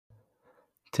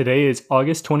Today is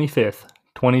August 25th,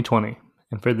 2020,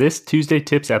 and for this Tuesday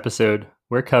Tips episode,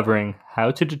 we're covering how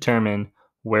to determine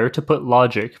where to put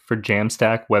logic for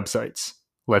Jamstack websites.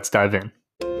 Let's dive in.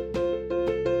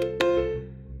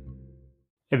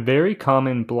 A very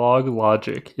common blog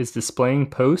logic is displaying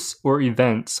posts or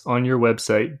events on your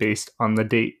website based on the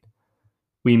date.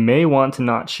 We may want to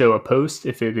not show a post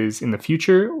if it is in the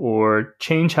future or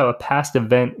change how a past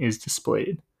event is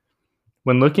displayed.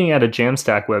 When looking at a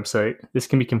Jamstack website, this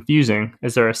can be confusing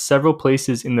as there are several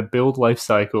places in the build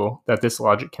lifecycle that this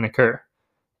logic can occur,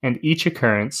 and each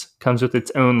occurrence comes with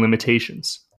its own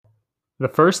limitations. The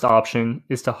first option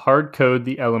is to hard code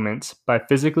the elements by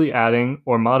physically adding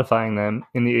or modifying them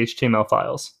in the HTML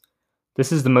files.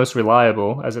 This is the most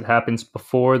reliable as it happens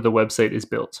before the website is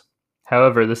built.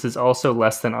 However, this is also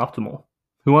less than optimal.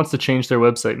 Who wants to change their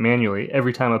website manually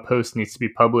every time a post needs to be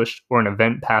published or an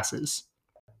event passes?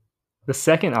 The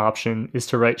second option is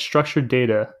to write structured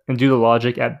data and do the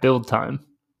logic at build time.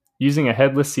 Using a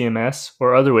headless CMS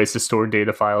or other ways to store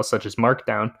data files such as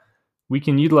Markdown, we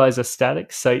can utilize a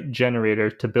static site generator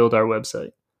to build our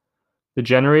website. The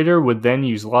generator would then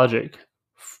use logic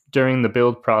during the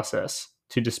build process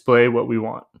to display what we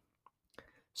want.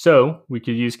 So, we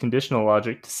could use conditional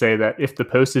logic to say that if the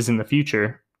post is in the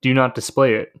future, do not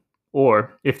display it,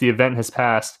 or if the event has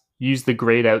passed, use the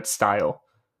grayed out style.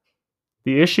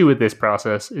 The issue with this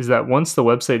process is that once the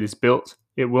website is built,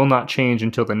 it will not change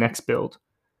until the next build.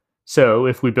 So,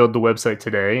 if we build the website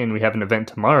today and we have an event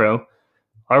tomorrow,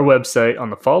 our website on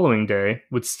the following day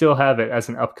would still have it as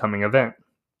an upcoming event.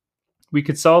 We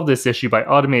could solve this issue by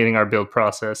automating our build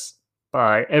process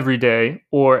by every day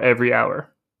or every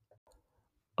hour.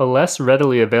 A less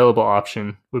readily available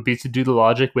option would be to do the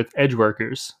logic with edge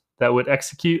workers that would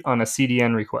execute on a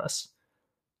CDN request.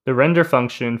 The render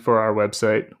function for our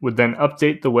website would then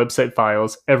update the website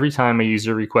files every time a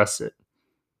user requests it.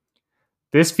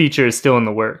 This feature is still in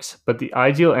the works, but the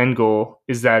ideal end goal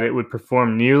is that it would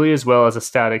perform nearly as well as a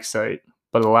static site,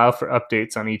 but allow for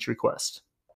updates on each request.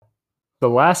 The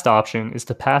last option is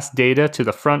to pass data to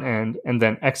the front end and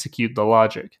then execute the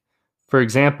logic. For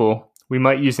example, we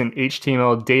might use an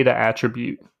HTML data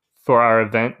attribute for our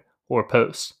event or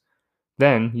post.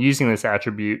 Then, using this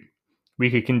attribute, we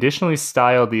could conditionally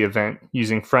style the event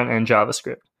using front-end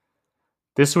JavaScript.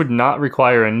 This would not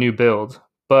require a new build,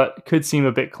 but could seem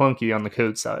a bit clunky on the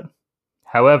code side.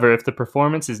 However, if the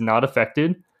performance is not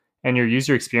affected and your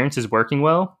user experience is working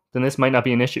well, then this might not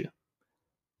be an issue.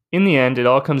 In the end, it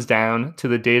all comes down to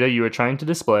the data you are trying to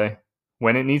display,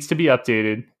 when it needs to be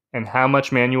updated, and how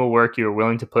much manual work you are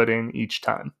willing to put in each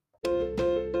time.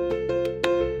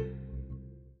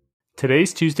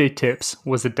 Today's Tuesday Tips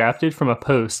was adapted from a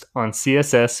post on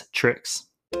CSS Tricks.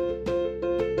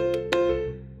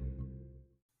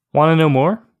 Want to know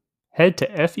more? Head to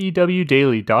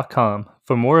fewdaily.com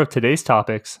for more of today's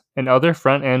topics and other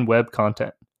front-end web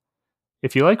content.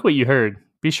 If you like what you heard,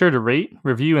 be sure to rate,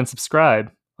 review, and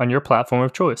subscribe on your platform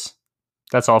of choice.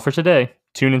 That's all for today.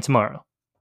 Tune in tomorrow.